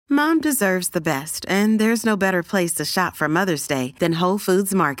Mom deserves the best, and there's no better place to shop for Mother's Day than Whole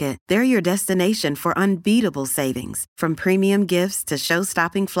Foods Market. They're your destination for unbeatable savings, from premium gifts to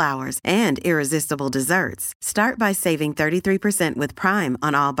show-stopping flowers and irresistible desserts. Start by saving 33% with Prime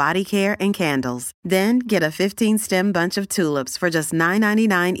on all body care and candles. Then get a 15-stem bunch of tulips for just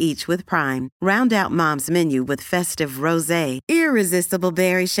 $9.99 each with Prime. Round out Mom's menu with festive rosé, irresistible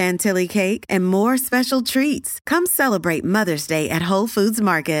berry chantilly cake, and more special treats. Come celebrate Mother's Day at Whole Foods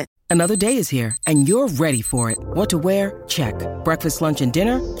Market. Another day is here, and you're ready for it. What to wear? Check. Breakfast, lunch, and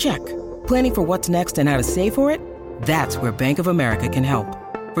dinner? Check. Planning for what's next and how to save for it? That's where Bank of America can help.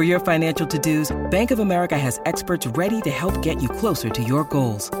 For your financial to-dos, Bank of America has experts ready to help get you closer to your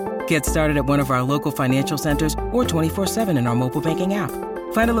goals. Get started at one of our local financial centers or 24/7 in our mobile banking app.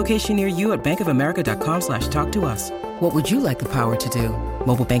 Find a location near you at bankofamerica.com/talktous. What would you like the power to do?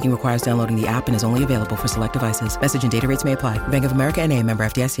 Mobile banking requires downloading the app and is only available for select devices. Message and data rates may apply. Bank of America N.A., member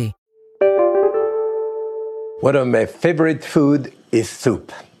FDIC. One of my favorite food is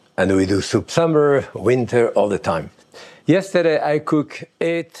soup. And we do soup summer, winter, all the time. Yesterday, I cooked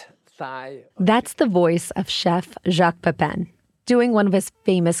 8 Thai. That's the voice of Chef Jacques Pépin, doing one of his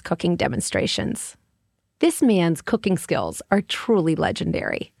famous cooking demonstrations. This man's cooking skills are truly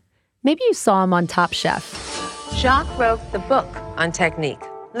legendary. Maybe you saw him on Top Chef. Jacques wrote the book on technique.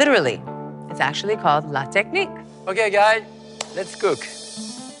 Literally. It's actually called La Technique. Okay, guys, let's cook.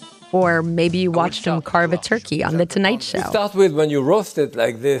 Or maybe you watched him carve a turkey on The Tonight Show. You start with when you roast it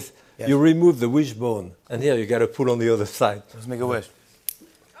like this, yes. You remove the wishbone. And here you got to pull on the other side. Let's make a wish.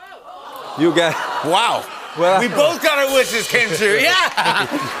 You got... Wow. Well, we both got our wishes came true. Yeah.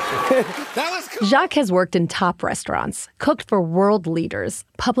 That was cool. Jacques has worked in top restaurants, cooked for world leaders,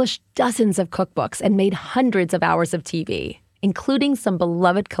 published dozens of cookbooks, and made hundreds of hours of TV, including some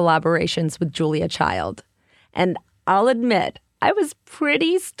beloved collaborations with Julia Child. And I'll admit, I was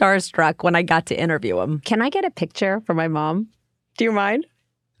pretty starstruck when I got to interview him. Can I get a picture for my mom? Do you mind?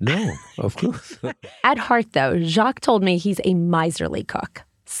 No, of course. At heart, though, Jacques told me he's a miserly cook,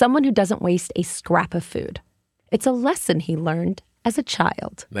 someone who doesn't waste a scrap of food. It's a lesson he learned as a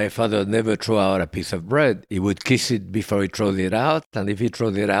child. My father never threw out a piece of bread. He would kiss it before he threw it out, and if he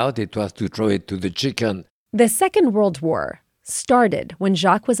threw it out, it was to throw it to the chicken. The Second World War started when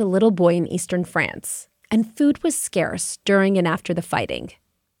Jacques was a little boy in eastern France, and food was scarce during and after the fighting.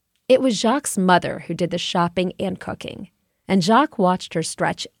 It was Jacques' mother who did the shopping and cooking, and Jacques watched her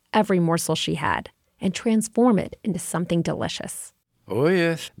stretch every morsel she had and transform it into something delicious. Oh,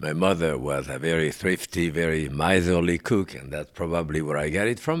 yes. My mother was a very thrifty, very miserly cook, and that's probably where I got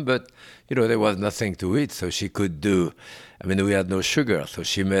it from. But, there was nothing to eat, so she could do... we had no sugar, so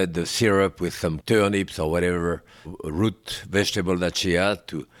she made the syrup with some turnips or whatever root vegetable that she had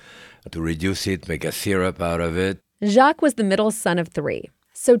to reduce it, make a syrup out of it. Jacques was the middle son of 3,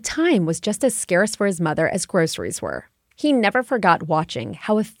 so time was just as scarce for his mother as groceries were. He never forgot watching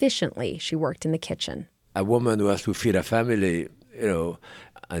how efficiently she worked in the kitchen. A woman who has to feed a family,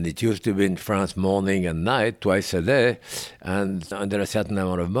 and it used to be in France morning and night, twice a day, and under a certain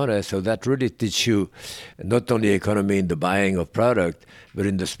amount of money. So that really teaches you not only economy in the buying of product, but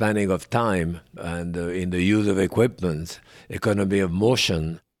in the spanning of time and in the use of equipment, economy of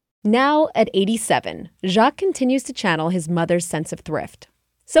motion. Now, at 87, Jacques continues to channel his mother's sense of thrift.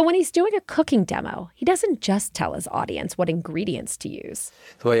 So when he's doing a cooking demo, he doesn't just tell his audience what ingredients to use.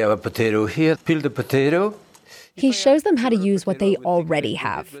 So I have a potato here. Peel the potato. He shows them how to use what they already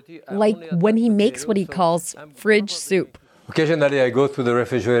have, like when he makes what he calls fridge soup. Occasionally I go to the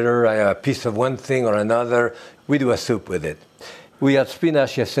refrigerator, I have a piece of one thing or another. We do a soup with it. We had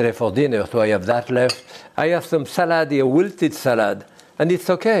spinach yesterday for dinner, so I have that left. I have some salad here, wilted salad, and it's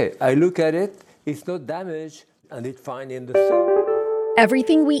okay. I look at it, it's not damaged, and it's fine in the soup.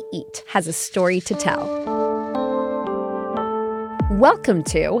 Everything we eat has a story to tell. Welcome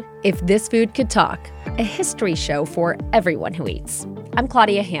to If This Food Could Talk, a history show for everyone who eats. I'm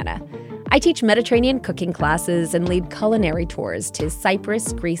Claudia Hanna. I teach Mediterranean cooking classes and lead culinary tours to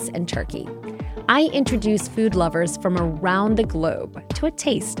Cyprus, Greece, and Turkey. I introduce food lovers from around the globe to a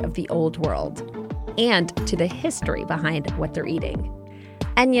taste of the old world and to the history behind what they're eating.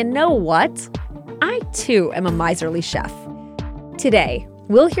 And you know what? I too am a miserly chef. Today,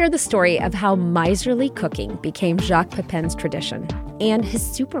 we'll hear the story of how miserly cooking became Jacques Pépin's tradition and his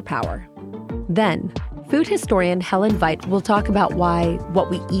superpower. Then, food historian Helen Veit will talk about why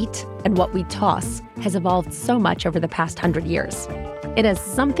what we eat and what we toss has evolved so much over the past 100 years. It has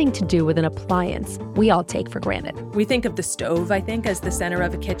something to do with an appliance we all take for granted. We think of the stove, I think, as the center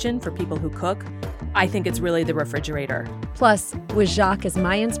of a kitchen for people who cook. I think it's really the refrigerator. Plus, with Jacques as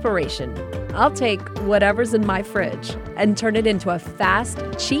my inspiration, I'll take whatever's in my fridge and turn it into a fast,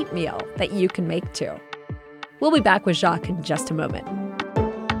 cheap meal that you can make too. We'll be back with Jacques in just a moment.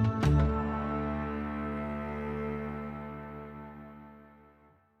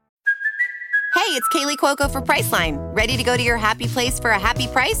 Hey, it's Kaylee Cuoco for Priceline. Ready to go to your happy place for a happy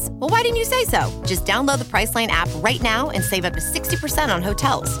price? Well, why didn't you say so? Just download the Priceline app right now and save up to 60% on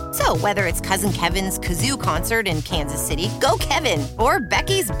hotels. So whether it's Cousin Kevin's Kazoo Concert in Kansas City, go Kevin, or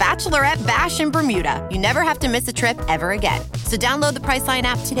Becky's Bachelorette Bash in Bermuda, you never have to miss a trip ever again. So download the Priceline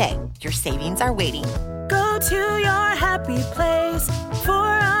app today. Your savings are waiting. Go to your happy place for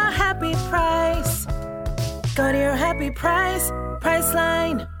a happy price. Go to your happy price,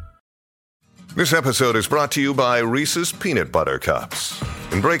 Priceline. This episode is brought to you by Reese's Peanut Butter Cups.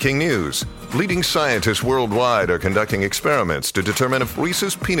 In breaking news, leading scientists worldwide are conducting experiments to determine if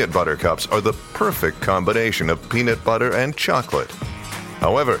Reese's Peanut Butter Cups are the perfect combination of peanut butter and chocolate.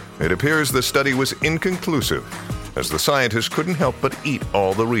 However, it appears the study was inconclusive, as the scientists couldn't help but eat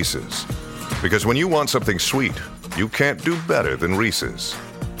all the Reese's. Because when you want something sweet, you can't do better than Reese's.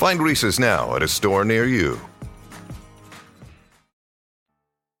 Find Reese's now at a store near you.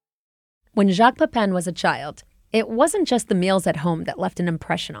 When Jacques Pépin was a child, it wasn't just the meals at home that left an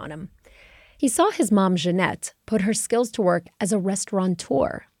impression on him. He saw his mom, Jeanette, put her skills to work as a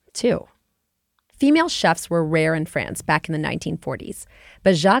restaurateur, too. Female chefs were rare in France back in the 1940s,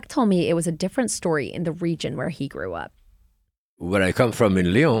 but Jacques told me it was a different story in the region where he grew up. Where I come from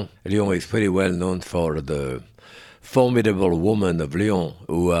in Lyon, Lyon is pretty well known for the formidable women of Lyon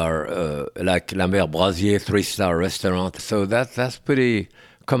who are like La Mère Brasier 3-star restaurant. So that's pretty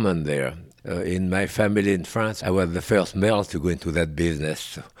common there. In my family in France, I was the first male to go into that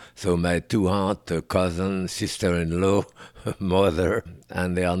business. So my two aunts, cousin, sister-in-law, mother,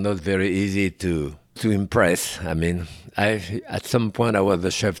 and they are not very easy to impress. I mean, at some point I was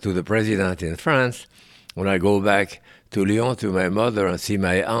the chef to the president in France. When I go back to Lyon to my mother and see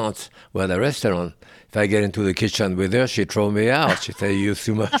my aunt who had a restaurant, if I get into the kitchen with her, she throw me out. She say, "You use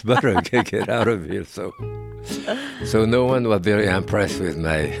too much butter, get out of here." So no one was very impressed with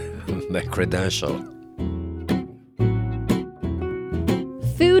my credential.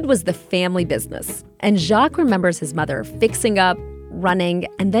 Food was the family business, and Jacques remembers his mother fixing up, running,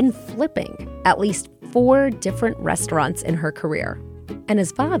 and then flipping at least 4 different restaurants in her career. And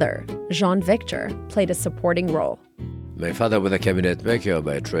his father, Jean-Victor, played a supporting role. My father was a cabinet maker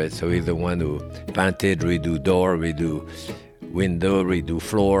by trade, so he's the one who painted, redo door, redo window, redo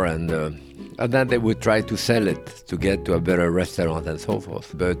floor, and then they would try to sell it to get to a better restaurant and so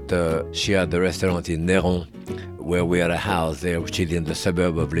forth. But she had the restaurant in Néron, where we had a house there, which is in the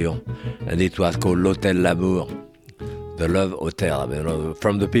suburb of Lyon, and it was called l'Hôtel L'Amour, the Love Hotel. I mean,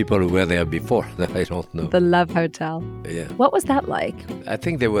 from the people who were there before, I don't know. The Love Hotel. Yeah. What was that like? I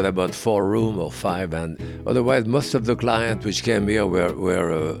think there were about 4 rooms or 5, and otherwise most of the clients which came here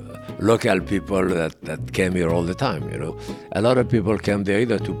were local people that came here all the time, you know. A lot of people came there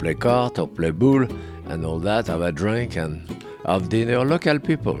either to play cards or play boule and all that, have a drink and have dinner, local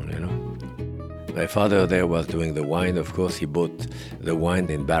people, you know. My father there was doing the wine, of course. He bought the wine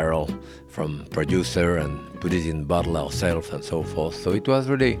in barrel from producer and put it in bottle ourselves and so forth. So it was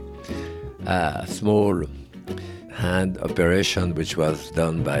really a small hand operation which was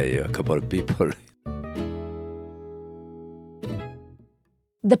done by a couple of people.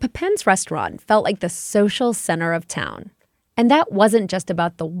 The Pépin's restaurant felt like the social center of town. And that wasn't just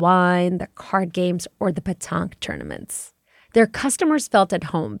about the wine, the card games, or the pétanque tournaments. Their customers felt at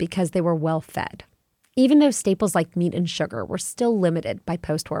home because they were well fed, even though staples like meat and sugar were still limited by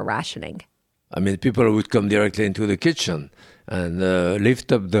post-war rationing. I mean, people would come directly into the kitchen and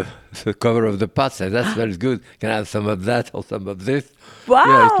lift up the cover of the pot, say, "That smells good. Can I have some of that or some of this?" Wow!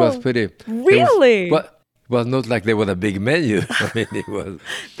 Yeah, it was pretty. Really? It was not like there was a big menu. I mean, it was.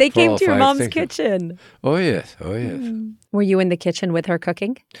 They came to your mom's kitchen. Oh, yes. Oh, yes. Were you in the kitchen with her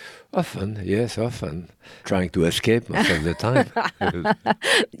cooking? Often, yes, often. Trying to escape most of the time.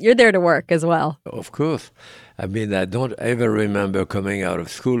 You're there to work as well. Of course. I mean, I don't ever remember coming out of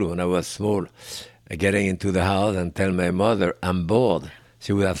school when I was small, getting into the house and tell my mother, "I'm bored."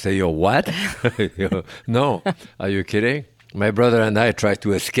 She would have said, "You're what?" No, are you kidding? My brother and I tried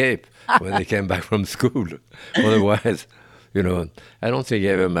to escape when they came back from school. Otherwise, you know, I don't think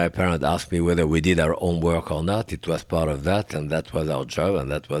ever my parents asked me whether we did our homework or not. It was part of that, and that was our job,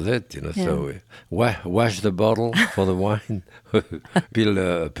 and that was it, you know. Yeah. So wash the bottle for the wine, peel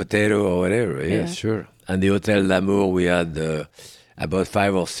a potato or whatever. Yes, sure. And the Hôtel L'Amour, we had about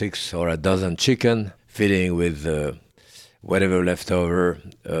 5 or 6 or a dozen chicken, feeding with whatever left over,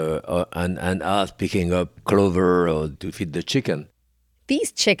 and us picking up clover or to feed the chicken.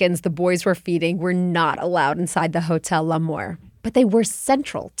 These chickens the boys were feeding were not allowed inside the Hotel L'Amour, but they were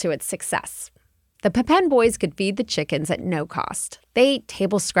central to its success. The Pépin boys could feed the chickens at no cost. They ate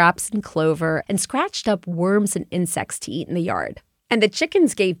table scraps and clover and scratched up worms and insects to eat in the yard. And the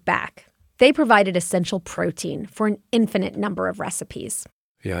chickens gave back. They provided essential protein for an infinite number of recipes.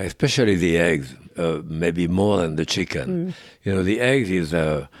 Yeah, especially the eggs, maybe more than the chicken. The eggs is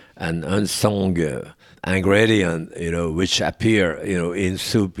an unsung ingredient, which appear, in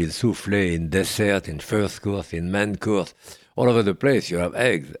soup, in soufflé, in dessert, in first course, in main course. All over the place you have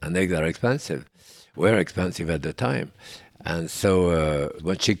eggs, and eggs are expensive. Were expensive at the time. And so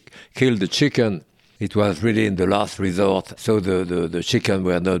when she killed the chicken, it was really in the last resort. So the chicken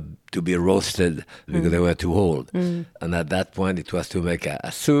were not to be roasted because they were too old. And at that point, it was to make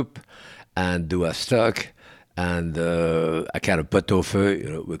a soup and do a stock and a kind of pot au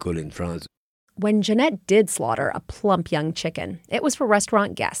feu, we call it in France. When Jeanette did slaughter a plump young chicken, it was for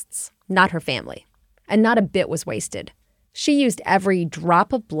restaurant guests, not her family. And not a bit was wasted. She used every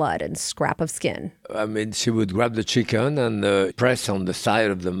drop of blood and scrap of skin. She would grab the chicken and press on the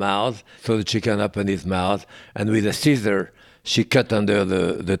side of the mouth, so the chicken opened his mouth, and with a scissor, she cut under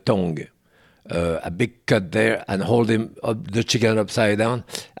the tongue, a big cut there, and hold the chicken upside down,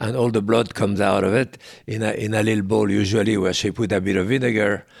 and all the blood comes out of it in a little bowl, usually where she put a bit of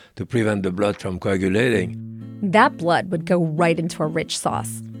vinegar to prevent the blood from coagulating. That blood would go right into a rich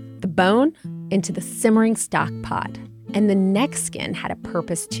sauce. The bone into the simmering stock pot. And the neck skin had a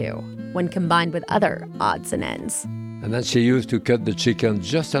purpose too, when combined with other odds and ends. And then she used to cut the chicken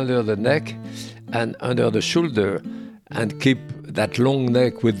just under the neck and under the shoulder and keep that long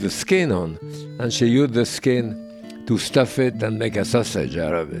neck with the skin on. And she used the skin to stuff it and make a sausage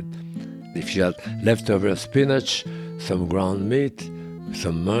out of it. If she had leftover spinach, some ground meat,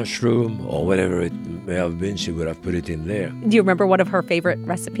 some mushroom, or whatever it may have been, she would have put it in there. Do you remember one of her favorite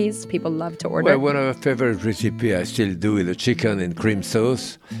recipes people love to order? Well, one of her favorite recipes I still do is the chicken in cream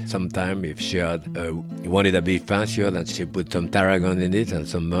sauce. Sometime if she had wanted a bit fancier, then she put some tarragon in it and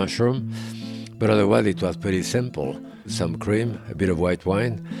some mushroom. But otherwise it was pretty simple. Some cream, a bit of white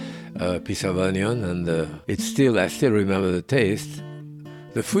wine, a piece of onion, and I still remember the taste.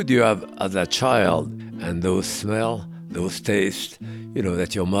 The food you have as a child and those smell, those tastes,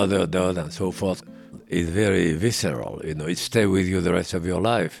 that your mother does and so forth, is very visceral. It stays with you the rest of your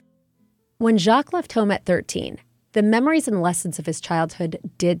life. When Jacques left home at 13, the memories and lessons of his childhood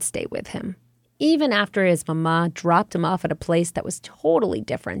did stay with him, even after his mama dropped him off at a place that was totally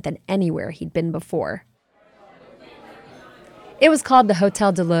different than anywhere he'd been before. It was called the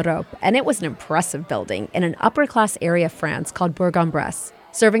Hotel de l'Europe, and it was an impressive building in an upper-class area of France called Bourg-en-Bresse,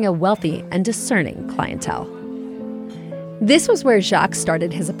 serving a wealthy and discerning clientele. This was where Jacques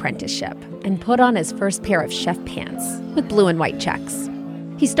started his apprenticeship and put on his first pair of chef pants with blue and white checks.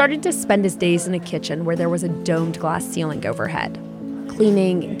 He started to spend his days in a kitchen where there was a domed glass ceiling overhead,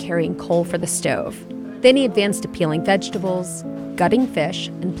 cleaning and carrying coal for the stove. Then he advanced to peeling vegetables, gutting fish,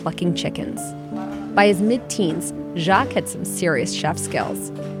 and plucking chickens. By his mid-teens, Jacques had some serious chef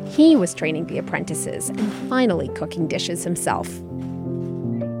skills. He was training the apprentices and finally cooking dishes himself.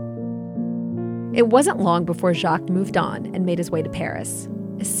 It wasn't long before Jacques moved on and made his way to Paris,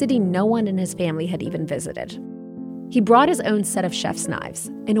 a city no one in his family had even visited. He brought his own set of chef's knives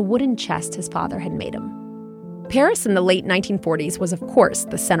in a wooden chest his father had made him. Paris in the late 1940s was, of course,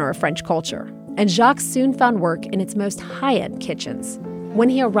 the center of French culture, and Jacques soon found work in its most high-end kitchens. When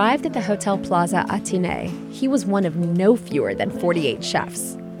he arrived at the Hotel Plaza Athénée, he was one of no fewer than 48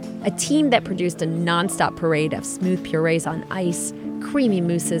 chefs, a team that produced a nonstop parade of smooth purees on ice, creamy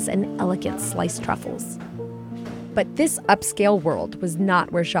mousses, and elegant sliced truffles. But this upscale world was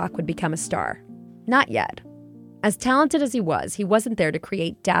not where Jacques would become a star. Not yet. As talented as he wasn't there to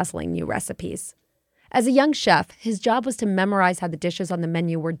create dazzling new recipes. As a young chef, his job was to memorize how the dishes on the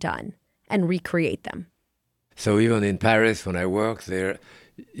menu were done and recreate them. So even in Paris, when I work there,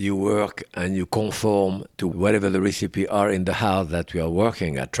 you work and you conform to whatever the recipe are in the house that we are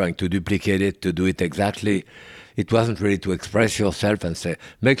working at, trying to duplicate it, to do it exactly. It wasn't really to express yourself and say,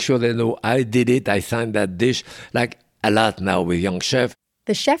 make sure they know I did it, I signed that dish, like a lot now with young chefs.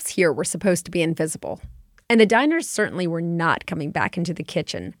 The chefs here were supposed to be invisible, and the diners certainly were not coming back into the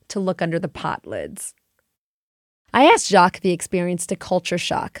kitchen to look under the pot lids. I asked Jacques if he experienced a culture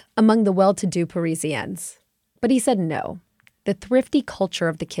shock among the well-to-do Parisians, but he said no. The thrifty culture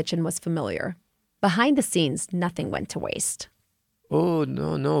of the kitchen was familiar. Behind the scenes, nothing went to waste. Oh,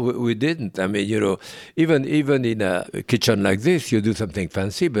 no, we didn't. I mean, even in a kitchen like this, you do something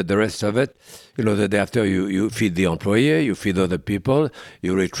fancy, but the rest of it, the day after you feed the employee, you feed other people,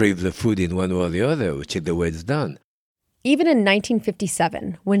 you retrieve the food in one way or the other, which is the way it's done. Even in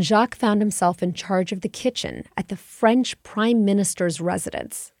 1957, when Jacques found himself in charge of the kitchen at the French Prime Minister's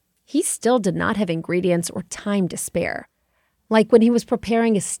residence, he still did not have ingredients or time to spare. Like when he was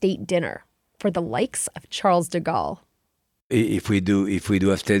preparing a state dinner for the likes of Charles de Gaulle. If we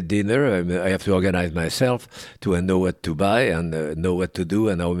do a state dinner, I have to organize myself to know what to buy and know what to do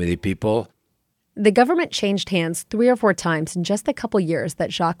and how many people. The government changed hands 3 or 4 times in just the couple years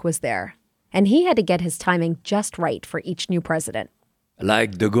that Jacques was there, and he had to get his timing just right for each new president.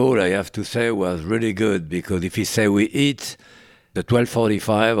 Like de Gaulle, I have to say, was really good, because if he say we eat at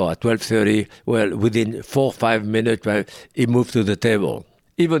 12:45 or at 12:30, well, within 4 or 5 minutes, he moved to the table,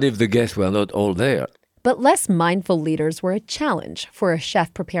 even if the guests were not all there. But less mindful leaders were a challenge for a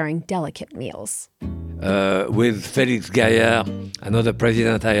chef preparing delicate meals. With Félix Gaillard, another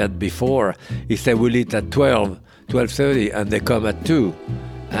president I had before, he said we'll eat at 12:30, and they come at 2.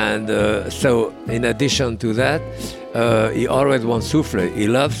 And so in addition to that, he always wants soufflé. He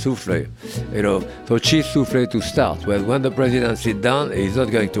loves soufflé, So cheese soufflé to start. Well, when the president sits down, he's not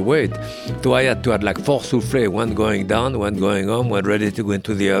going to wait. So I had to have like 4 soufflé, one going down, one going home, one ready to go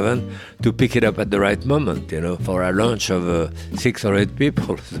into the oven to pick it up at the right moment, for a lunch of 6 or 8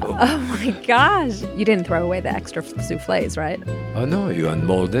 people. So. Oh my gosh. You didn't throw away the extra soufflés, right? Oh no, you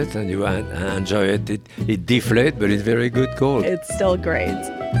unmold it and you enjoy it. It deflates, but it's very good cold. It's still great.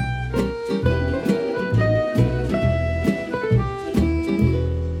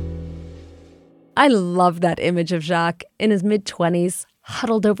 I love that image of Jacques in his mid-20s,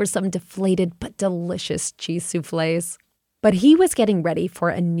 huddled over some deflated but delicious cheese soufflés. But he was getting ready for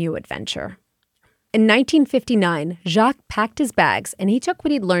a new adventure. In 1959, Jacques packed his bags and he took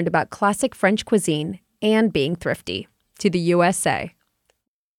what he'd learned about classic French cuisine and being thrifty to the USA.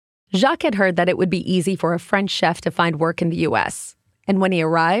 Jacques had heard that it would be easy for a French chef to find work in the US. And when he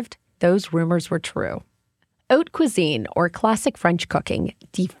arrived, those rumors were true. Haute cuisine, or classic French cooking,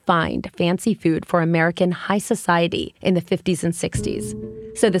 defined fancy food for American high society in the 50s and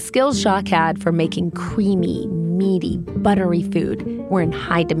 60s. So the skills Jacques had for making creamy, meaty, buttery food were in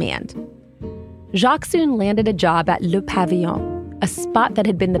high demand. Jacques soon landed a job at Le Pavillon, a spot that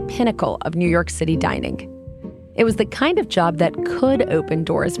had been the pinnacle of New York City dining. It was the kind of job that could open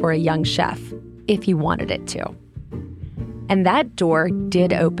doors for a young chef, if he wanted it to. And that door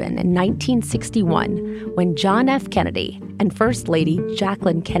did open in 1961 when John F. Kennedy and First Lady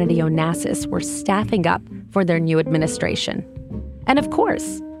Jacqueline Kennedy Onassis were staffing up for their new administration. And of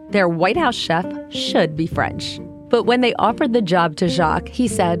course, their White House chef should be French. But when they offered the job to Jacques, he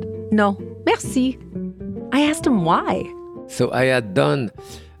said, "No, merci." I asked him why. So I had done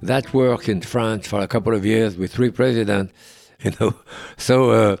that work in France for a couple of years with 3 presidents,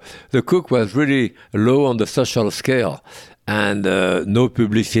 So the cook was really low on the social scale. And no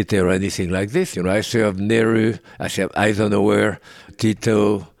publicity or anything like this. I served Nehru, I served Eisenhower,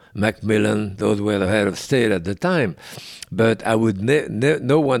 Tito, Macmillan. Those were the head of state at the time. But I would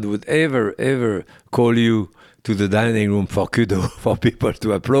no one would ever call you to the dining room for kudo, for people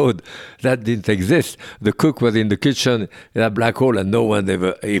to applaud. That didn't exist. The cook was in the kitchen in a black hole, and no one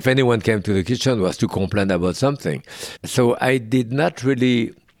ever, if anyone came to the kitchen, was to complain about something. So I did not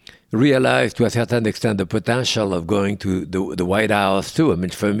really realized to a certain extent the potential of going to the White House too. I mean,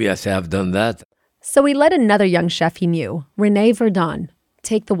 for me, I say I've done that. So he let another young chef he knew, René Verdun,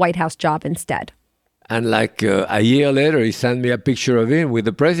 take the White House job instead. And like a year later, he sent me a picture of him with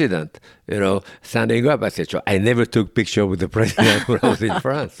the president, standing up. I said, sure. I never took picture with the president when I was in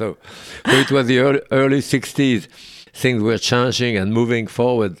France. So it was the early 60s. Things were changing and moving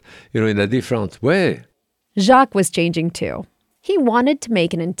forward, in a different way. Jacques was changing too. He wanted to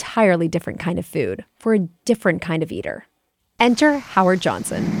make an entirely different kind of food for a different kind of eater. Enter Howard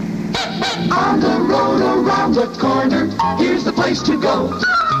Johnson. On the road around the corner, here's the place to go.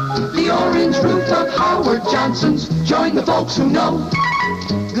 The orange roof of Howard Johnson's. Join the folks who know.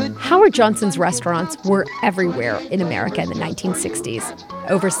 Howard Johnson's restaurants were everywhere in America in the 1960s.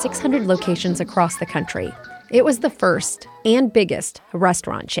 Over 600 locations across the country. It was the first and biggest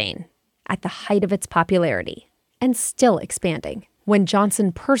restaurant chain at the height of its popularity. And still expanding, when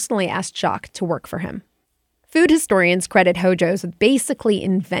Johnson personally asked Jacques to work for him. Food historians credit Hojo's with basically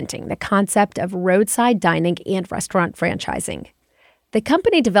inventing the concept of roadside dining and restaurant franchising. The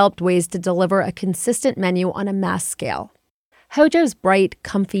company developed ways to deliver a consistent menu on a mass scale. Hojo's bright,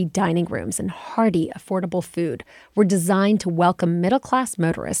 comfy dining rooms and hearty, affordable food were designed to welcome middle-class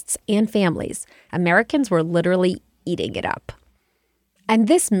motorists and families. Americans were literally eating it up. And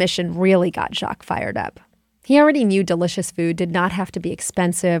this mission really got Jacques fired up. He already knew delicious food did not have to be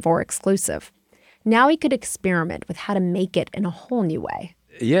expensive or exclusive. Now he could experiment with how to make it in a whole new way.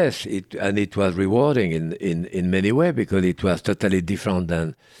 Yes, it was rewarding in many ways because it was totally different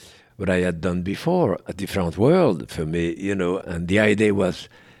than what I had done before, a different world for me, and the idea was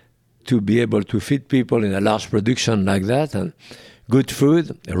to be able to feed people in a large production like that, and good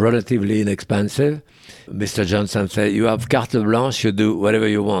food, relatively inexpensive. Mr. Johnson said, you have carte blanche, you do whatever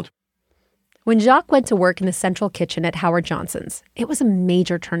you want. When Jacques went to work in the central kitchen at Howard Johnson's, it was a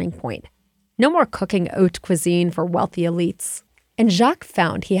major turning point. No more cooking haute cuisine for wealthy elites. And Jacques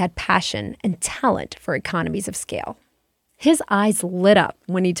found he had passion and talent for economies of scale. His eyes lit up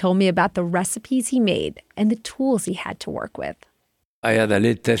when he told me about the recipes he made and the tools he had to work with. I had a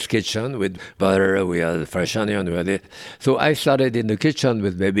little test kitchen with butter, we had fresh onion, we had it. So I started in the kitchen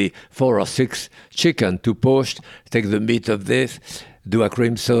with maybe 4 or 6 chicken to poach, take the meat of this, do a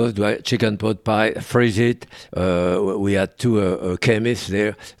cream sauce, do a chicken pot pie, freeze it. We had 2 chemists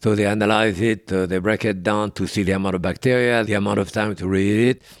there, so they analyze it, they break it down to see the amount of bacteria, the amount of time to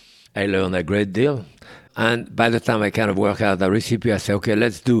reheat it. I learned a great deal. And by the time I kind of work out the recipe, I say, okay,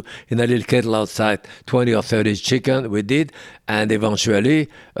 let's do in a little kettle outside 20 or 30 chicken. We did. And eventually,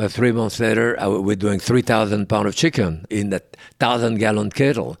 3 months later, we're doing 3,000 pounds of chicken in that 1,000-gallon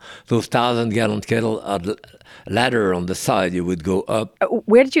kettle. Those 1,000-gallon kettle are ladder on the side. You would go up.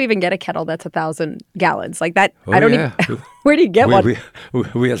 Where did you even get a kettle that's 1,000 gallons? Like that? Oh, I don't even. Where do you get one?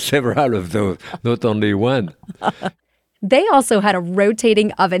 We have several of those, not only one. They also had a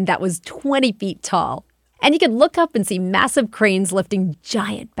rotating oven that was 20 feet tall. And you could look up and see massive cranes lifting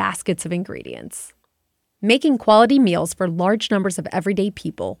giant baskets of ingredients. Making quality meals for large numbers of everyday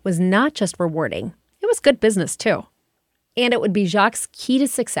people was not just rewarding, it was good business too. And it would be Jacques' key to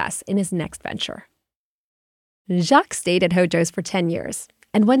success in his next venture. Jacques stayed at Hojo's for 10 years,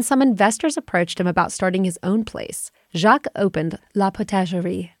 and when some investors approached him about starting his own place, Jacques opened La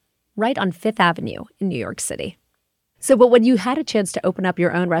Potagerie right on Fifth Avenue in New York City. But when you had a chance to open up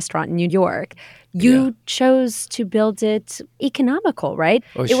your own restaurant in New York, you chose to build it economical, right?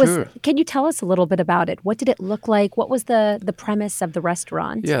 Oh, sure. Can you tell us a little bit about it? What did it look like? What was the premise of the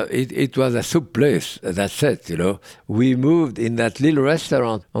restaurant? Yeah, it was a soup place. That's it, We moved in that little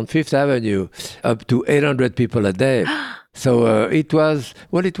restaurant on Fifth Avenue up to 800 people a day. So it was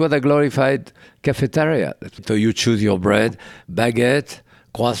a glorified cafeteria. So you choose your bread, baguette,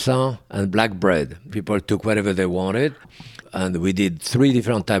 croissant, and black bread. People took whatever they wanted. And we did 3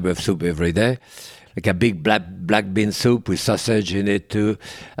 different types of soup every day. Like a big black bean soup with sausage in it too,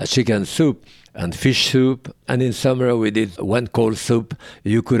 a chicken soup and fish soup. And in summer we did 1 cold soup.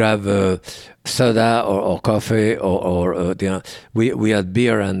 You could have soda or coffee or we had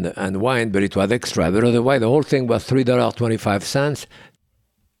beer and wine, but it was extra. But otherwise the whole thing was $3.25.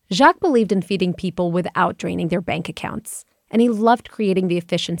 Jacques believed in feeding people without draining their bank accounts. And he loved creating the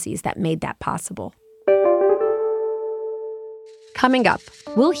efficiencies that made that possible. Coming up,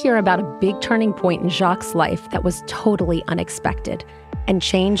 we'll hear about a big turning point in Jacques' life that was totally unexpected and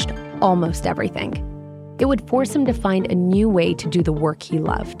changed almost everything. It would force him to find a new way to do the work he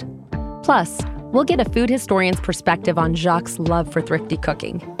loved. Plus, we'll get a food historian's perspective on Jacques' love for thrifty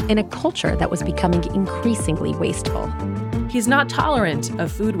cooking in a culture that was becoming increasingly wasteful. He's not tolerant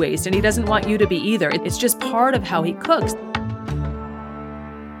of food waste, and he doesn't want you to be either. It's just part of how he cooks.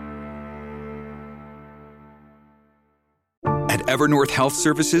 At Evernorth Health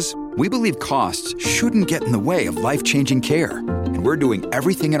Services, we believe costs shouldn't get in the way of life-changing care, and we're doing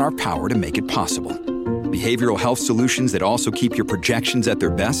everything in our power to make it possible. Behavioral health solutions that also keep your projections at their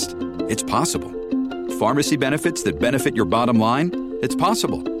best? It's possible. Pharmacy benefits that benefit your bottom line? It's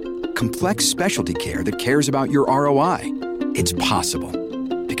possible. Complex specialty care that cares about your ROI? It's possible.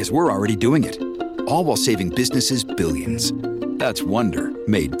 Because we're already doing it. All while saving businesses billions. That's Wonder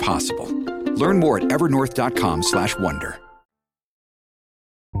made possible. Learn more at evernorth.com/wonder.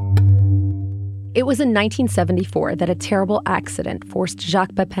 It was in 1974 that a terrible accident forced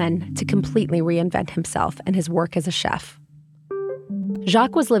Jacques Pépin to completely reinvent himself and his work as a chef.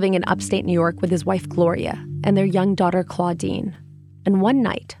 Jacques was living in upstate New York with his wife Gloria and their young daughter Claudine. And one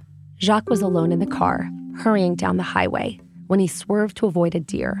night, Jacques was alone in the car, hurrying down the highway, when he swerved to avoid a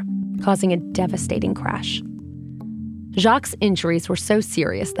deer, causing a devastating crash. Jacques' injuries were so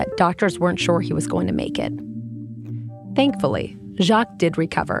serious that doctors weren't sure he was going to make it. Thankfully, Jacques did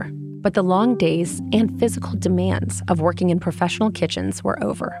recover, but the long days and physical demands of working in professional kitchens were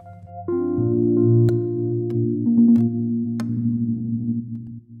over.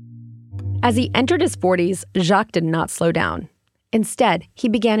 As he entered his 40s, Jacques did not slow down. Instead, he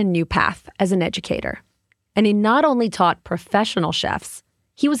began a new path as an educator. And he not only taught professional chefs,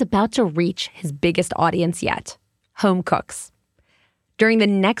 he was about to reach his biggest audience yet, home cooks. During the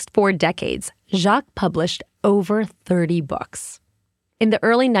next 4 decades, Jacques published over 30 books. In the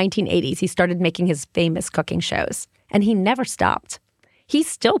early 1980s, he started making his famous cooking shows, and he never stopped. He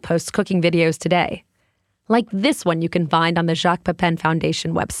still posts cooking videos today, like this one you can find on the Jacques Pépin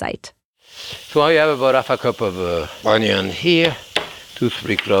Foundation website. So I have about half a cup of onion here,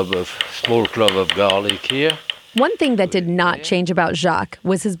 2-3 small cloves of garlic here. One thing that did not change about Jacques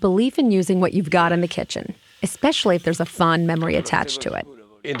was his belief in using what you've got in the kitchen, especially if there's a fond memory attached to it.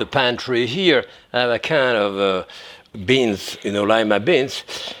 In the pantry here, I have a can of beans, lima beans,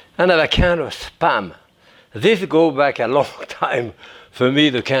 and I have a can of Spam. This goes back a long time for me,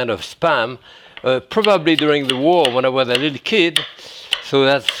 the can of Spam, probably during the war when I was a little kid. So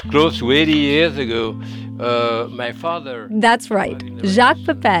that's close to 80 years ago. My father... That's right. Jacques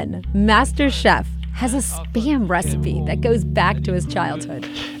Pépin, master chef, has a Spam recipe that goes back to his childhood.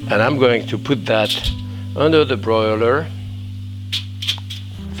 And I'm going to put that under the broiler,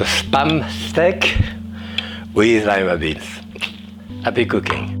 the Spam steak with lima beans. Happy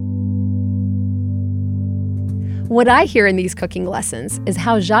cooking. What I hear in these cooking lessons is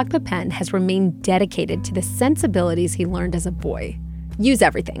how Jacques Pépin has remained dedicated to the sensibilities he learned as a boy. Use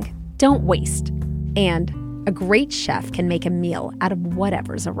everything. Don't waste. And a great chef can make a meal out of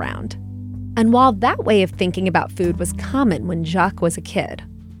whatever's around. And while that way of thinking about food was common when Jacques was a kid,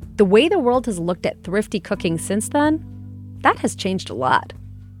 the way the world has looked at thrifty cooking since then, that has changed a lot.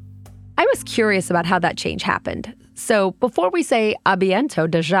 I was curious about how that change happened. So before we say à bientôt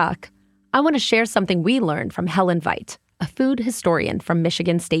de Jacques, I want to share something we learned from Helen Veit, a food historian from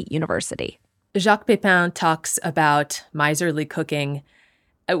Michigan State University. Jacques Pépin talks about miserly cooking,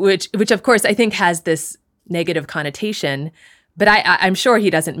 which of course I think has this negative connotation, but I'm sure he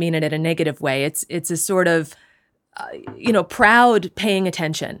doesn't mean it in a negative way. It's a sort of, proud paying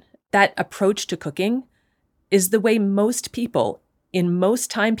attention. That approach to cooking is the way most people in most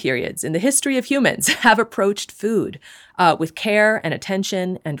time periods in the history of humans have approached food, with care and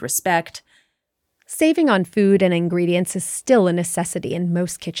attention and respect. Saving on food and ingredients is still a necessity in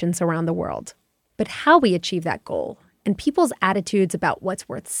most kitchens around the world. But how we achieve that goal and people's attitudes about what's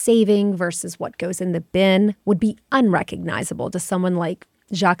worth saving versus what goes in the bin would be unrecognizable to someone like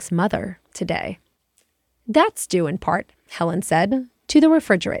Jacques' mother today. That's due in part, Helen said, to the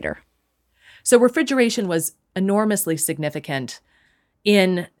refrigerator. So refrigeration was enormously significant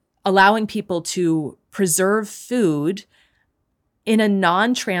in allowing people to preserve food in a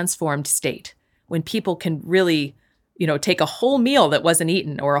non-transformed state, when people can really, take a whole meal that wasn't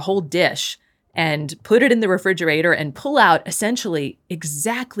eaten or a whole dish and put it in the refrigerator and pull out essentially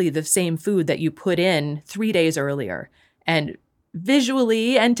exactly the same food that you put in 3 days earlier. And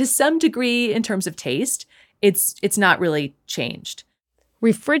visually and to some degree in terms of taste, it's not really changed.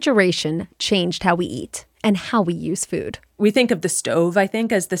 Refrigeration changed how we eat and how we use food. We think of the stove, I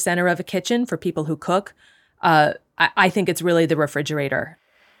think, as the center of a kitchen for people who cook. I think it's really the refrigerator.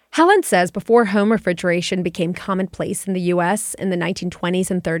 Helen says before home refrigeration became commonplace in the U.S. in the 1920s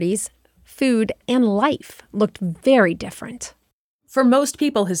and 30s, food and life looked very different. For most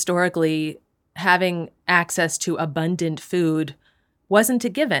people historically, having access to abundant food wasn't a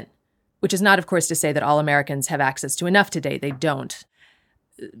given, which is not, of course, to say that all Americans have access to enough today. They don't.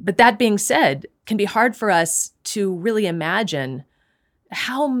 But that being said, it can be hard for us to really imagine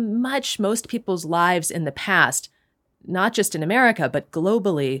how much most people's lives in the past, not just in America, but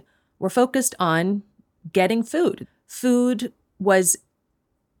globally, were focused on getting food. Food was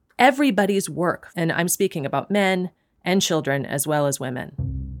everybody's work, and I'm speaking about men and children as well as women.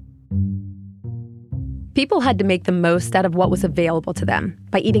 People had to make the most out of what was available to them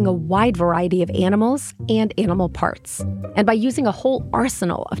by eating a wide variety of animals and animal parts, and by using a whole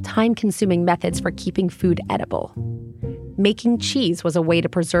arsenal of time-consuming methods for keeping food edible. Making cheese was a way to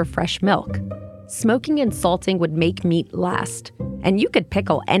preserve fresh milk. Smoking and salting would make meat last, and you could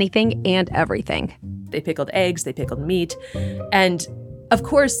pickle anything and everything. They pickled eggs, they pickled meat, and of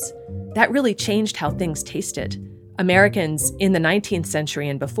course, that really changed how things tasted. Americans in the 19th century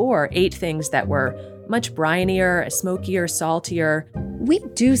and before ate things that were much brinier, smokier, saltier. We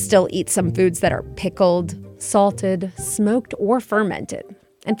do still eat some foods that are pickled, salted, smoked, or fermented.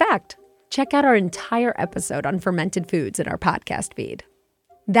 In fact, check out our entire episode on fermented foods in our podcast feed.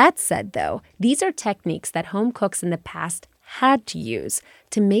 That said, though, these are techniques that home cooks in the past had to use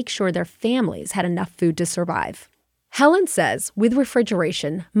to make sure their families had enough food to survive. Helen says with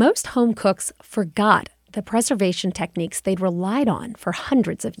refrigeration, most home cooks forgot the preservation techniques they'd relied on for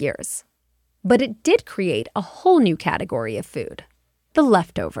hundreds of years. But it did create a whole new category of food, the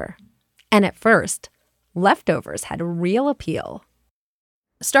leftover. And at first, leftovers had real appeal.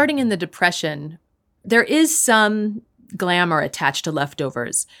 Starting in the Depression, there is some glamour attached to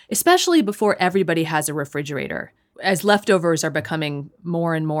leftovers, especially before everybody has a refrigerator. As leftovers are becoming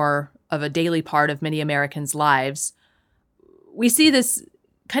more and more of a daily part of many Americans' lives, we see this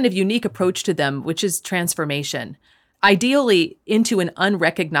kind of unique approach to them, which is transformation, ideally into an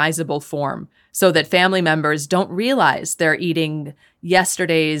unrecognizable form, so that family members don't realize they're eating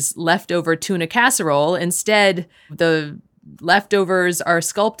yesterday's leftover tuna casserole. Instead, the leftovers are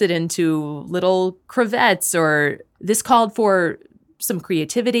sculpted into little crevettes, or this called for some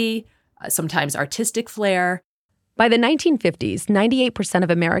creativity, sometimes artistic flair. By the 1950s, 98% of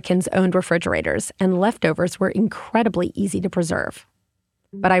Americans owned refrigerators, and leftovers were incredibly easy to preserve.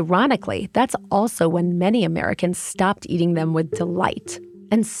 But ironically, that's also when many Americans stopped eating them with delight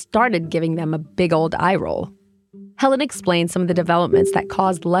and started giving them a big old eye roll. Helen explains some of the developments that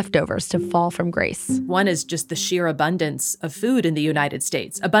caused leftovers to fall from grace. One is just the sheer abundance of food in the United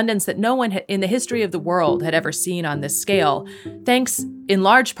States, abundance that no one in the history of the world had ever seen on this scale, thanks in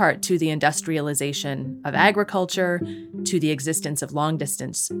large part to the industrialization of agriculture, to the existence of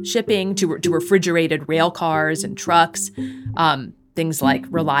long-distance shipping, to refrigerated rail cars and trucks, things like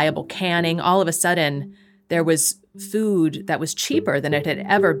reliable canning. All of a sudden, there was food that was cheaper than it had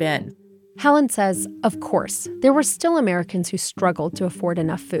ever been. Helen says, of course, there were still Americans who struggled to afford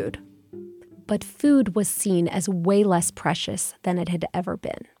enough food. But food was seen as way less precious than it had ever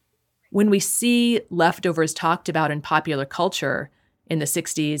been. When we see leftovers talked about in popular culture in the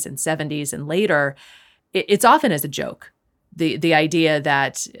 60s and 70s and later, it's often as a joke. The idea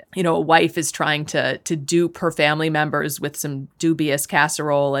that, a wife is trying to dupe her family members with some dubious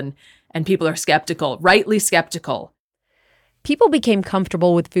casserole and people are skeptical, rightly skeptical. People became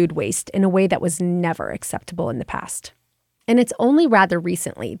comfortable with food waste in a way that was never acceptable in the past. And it's only rather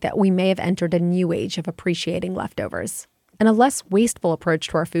recently that we may have entered a new age of appreciating leftovers and a less wasteful approach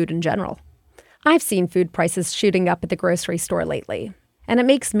to our food in general. I've seen food prices shooting up at the grocery store lately, and it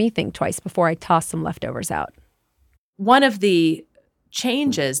makes me think twice before I toss some leftovers out. One of the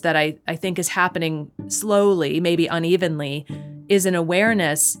changes that I think is happening slowly, maybe unevenly, is an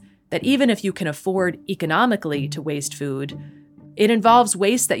awareness that even if you can afford economically to waste food, it involves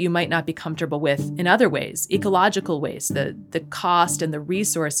waste that you might not be comfortable with in other ways, ecological waste, the cost and the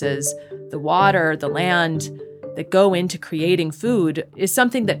resources, the water, the land that go into creating food is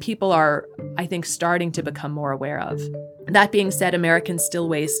something that people are, I think, starting to become more aware of. That being said, Americans still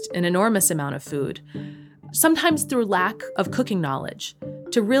waste an enormous amount of food, sometimes through lack of cooking knowledge.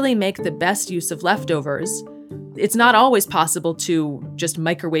 To really make the best use of leftovers, it's not always possible to just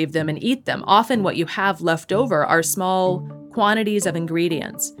microwave them and eat them. Often what you have left over are small quantities of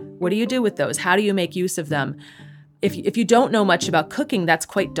ingredients. What do you do with those? How do you make use of them? If you don't know much about cooking, that's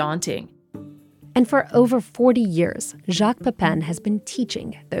quite daunting. And for over 40 years, Jacques Pépin has been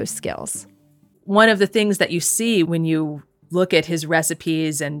teaching those skills. One of the things that you see when you look at his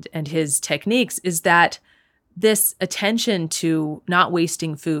recipes and his techniques is that this attention to not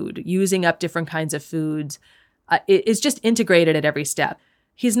wasting food, using up different kinds of foods, is just integrated at every step.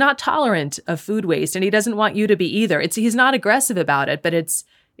 He's not tolerant of food waste, and he doesn't want you to be either. He's not aggressive about it, but it's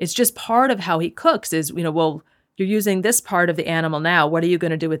just part of how he cooks is, well, you're using this part of the animal now. What are you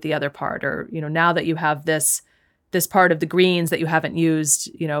going to do with the other part? Or, now that you have this part of the greens that you haven't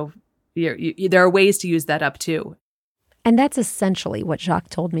used, there are ways to use that up too. And that's essentially what Jacques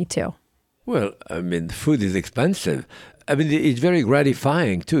told me too. Well, food is expensive. It's very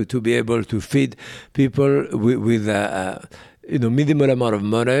gratifying, too, to be able to feed people with minimal amount of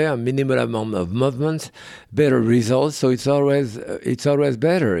money, a minimal amount of movement, better results. So it's always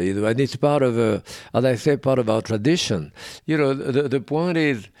better, and it's part of, as I say, part of our tradition. The point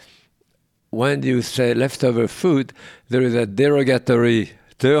is, when you say leftover food, there is a derogatory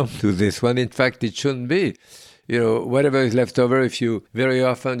term to this one. In fact, it shouldn't be. Whatever is left over, very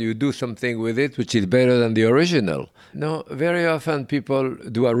often you do something with it which is better than the original. No, very often people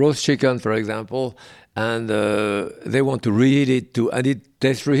do a roast chicken, for example, and they want to reheat it and it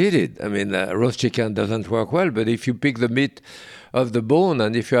tastes reheated. Roast chicken doesn't work well, but if you pick the meat of the bone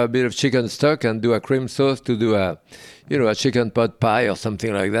and if you have a bit of chicken stock and do a cream sauce to do a chicken pot pie or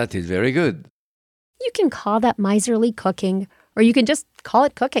something like that, it's very good. You can call that miserly cooking, or you can just call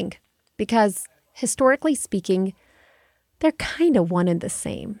it cooking, because historically speaking, they're kind of one and the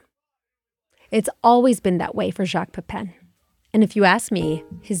same. It's always been that way for Jacques Pépin. And if you ask me,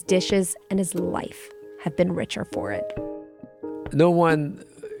 his dishes and his life have been richer for it. No one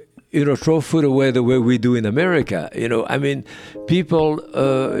throw food away the way we do in America. I mean, people,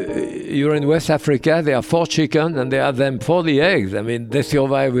 you're in West Africa, they have 4 chickens and they have them 40 eggs. I mean, they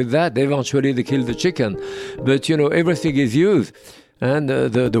survive with that. Eventually, they kill the chicken. But, everything is used. And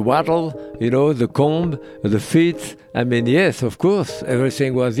the wattle, the comb, the feet. I mean, yes, of course,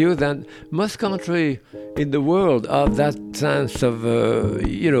 everything was used. And most countries in the world have that sense of,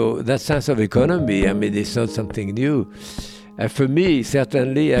 economy. I mean, it's not something new. For me,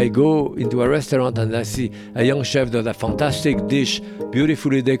 certainly, I go into a restaurant and I see a young chef does a fantastic dish,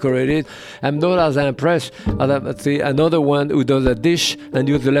 beautifully decorated. I'm not as impressed as I see another one who does a dish and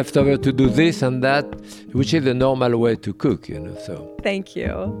use the leftover to do this and that, which is the normal way to cook, So. Thank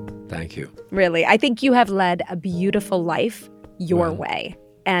you. Thank you. Really, I think you have led a beautiful life your way,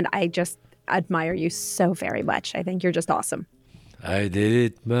 and I just admire you so very much. I think you're just awesome. I did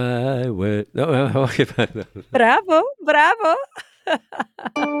it my way. No, okay. Bravo, bravo.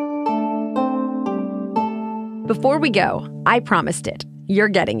 Before we go, I promised it. You're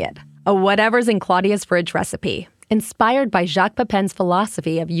getting it. A whatever's in Claudia's fridge recipe, inspired by Jacques Pépin's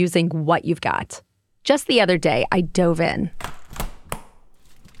philosophy of using what you've got. Just the other day, I dove in.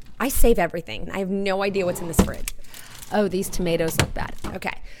 I save everything. I have no idea what's in this fridge. Oh, these tomatoes look bad.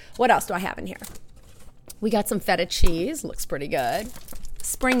 Okay, what else do I have in here? We got some feta cheese, looks pretty good.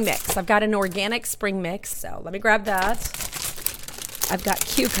 Spring mix, I've got an organic spring mix, so let me grab that. I've got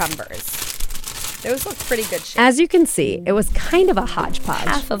cucumbers. Those look pretty good shape. As you can see, it was kind of a hodgepodge.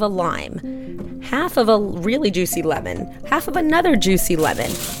 Half of a lime, half of a really juicy lemon, half of another juicy lemon.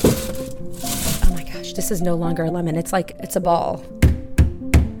 Oh my gosh, this is no longer a lemon, it's a ball.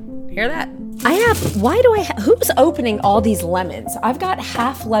 Hear that? Who's opening all these lemons? I've got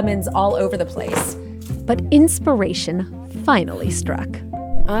half lemons all over the place. But inspiration finally struck.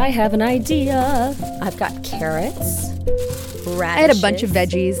 I have an idea. I've got carrots, radishes. I had a bunch of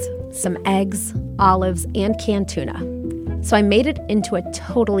veggies, some eggs, olives, and canned tuna. So I made it into a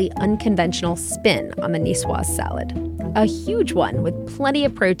totally unconventional spin on the niçoise salad. A huge one with plenty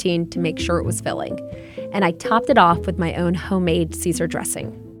of protein to make sure it was filling. And I topped it off with my own homemade Caesar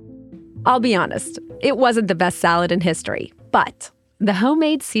dressing. I'll be honest, it wasn't the best salad in history, but the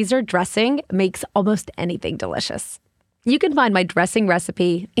homemade Caesar dressing makes almost anything delicious. You can find my dressing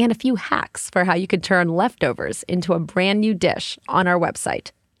recipe and a few hacks for how you could turn leftovers into a brand new dish on our website,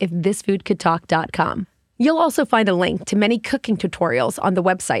 ifthisfoodcouldtalk.com. You'll also find a link to many cooking tutorials on the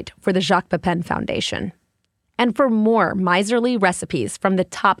website for the Jacques Pépin Foundation. And for more miserly recipes from the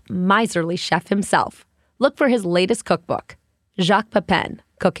top miserly chef himself, look for his latest cookbook, Jacques Pépin,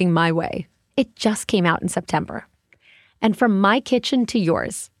 Cooking My Way. It just came out in September. And from my kitchen to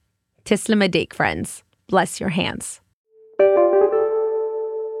yours, Tisla Madik, friends, bless your hands.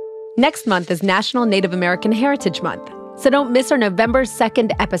 Next month is National Native American Heritage Month, so don't miss our November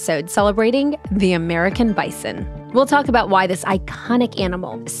 2nd episode celebrating the American bison. We'll talk about why this iconic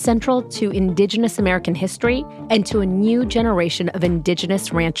animal is central to Indigenous American history and to a new generation of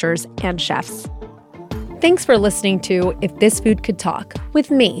Indigenous ranchers and chefs. Thanks for listening to If This Food Could Talk with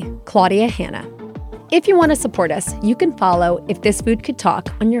me, Claudia Hanna. If you want to support us, you can follow If This Food Could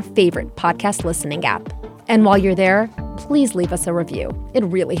Talk on your favorite podcast listening app. And while you're there, please leave us a review. It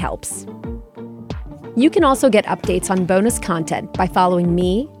really helps. You can also get updates on bonus content by following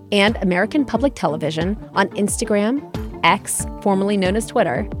me and American Public Television on Instagram, X, formerly known as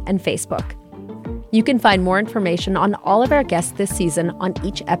Twitter, and Facebook. You can find more information on all of our guests this season on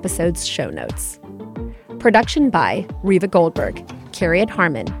each episode's show notes. Production by Reva Goldberg, Carriet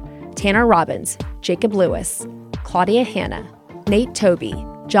Harmon, Tanner Robbins, Jacob Lewis, Claudia Hanna, Nate Toby,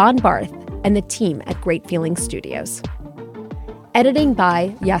 John Barth, and the team at Great Feeling Studios. Editing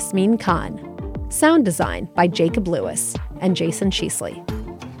by Yasmin Khan. Sound design by Jacob Lewis and Jason Sheasley.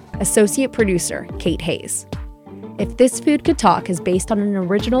 Associate producer, Kate Hayes. If This Food Could Talk is based on an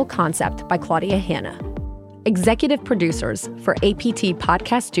original concept by Claudia Hanna. Executive producers for APT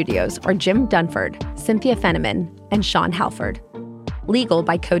Podcast Studios are Jim Dunford, Cynthia Fenneman, and Sean Halford. Legal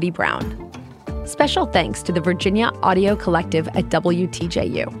by Cody Brown. Special thanks to the Virginia Audio Collective at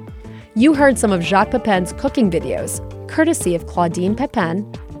WTJU. You heard some of Jacques Pépin's cooking videos, courtesy of Claudine Pépin,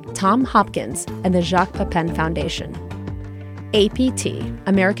 Tom Hopkins, and the Jacques Pépin Foundation. APT,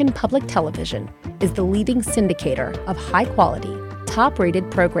 American Public Television, is the leading syndicator of high-quality, top-rated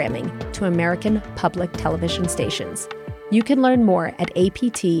programming to American public television stations. You can learn more at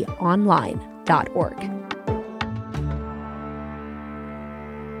aptonline.org.